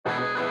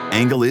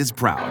Angle is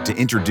proud to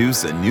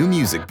introduce a new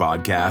music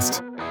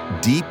podcast,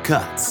 Deep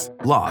Cuts,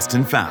 Lost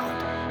and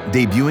Found,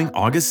 debuting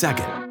August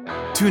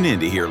 2nd. Tune in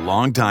to hear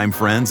longtime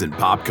friends and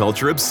pop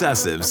culture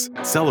obsessives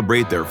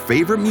celebrate their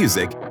favorite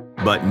music,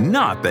 but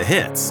not the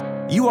hits.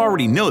 You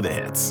already know the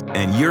hits,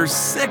 and you're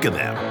sick of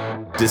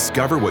them.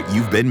 Discover what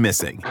you've been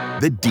missing,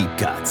 the Deep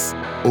Cuts,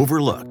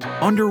 overlooked,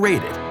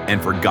 underrated, and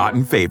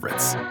forgotten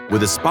favorites,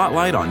 with a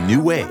spotlight on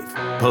new wave,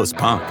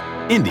 post-punk,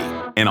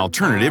 indie, and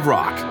alternative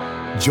rock.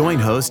 Join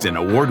host and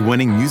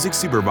award-winning music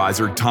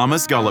supervisor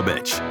Thomas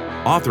Golubic,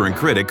 author and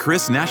critic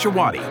Chris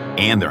Nashawati,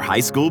 and their high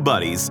school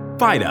buddies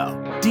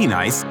Fido,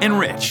 D-Nice, and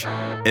Rich,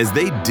 as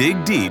they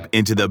dig deep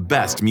into the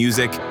best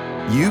music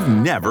you've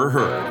never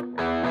heard.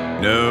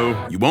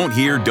 No, you won't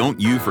hear Don't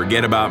You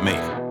Forget About Me,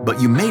 but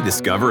you may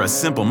discover a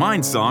Simple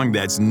Minds song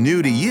that's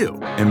new to you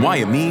and why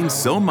it means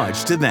so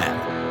much to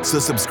them. So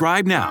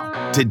subscribe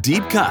now to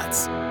Deep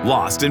Cuts,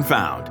 Lost and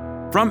Found,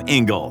 from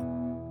Angle.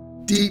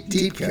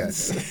 Deep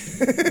cuts.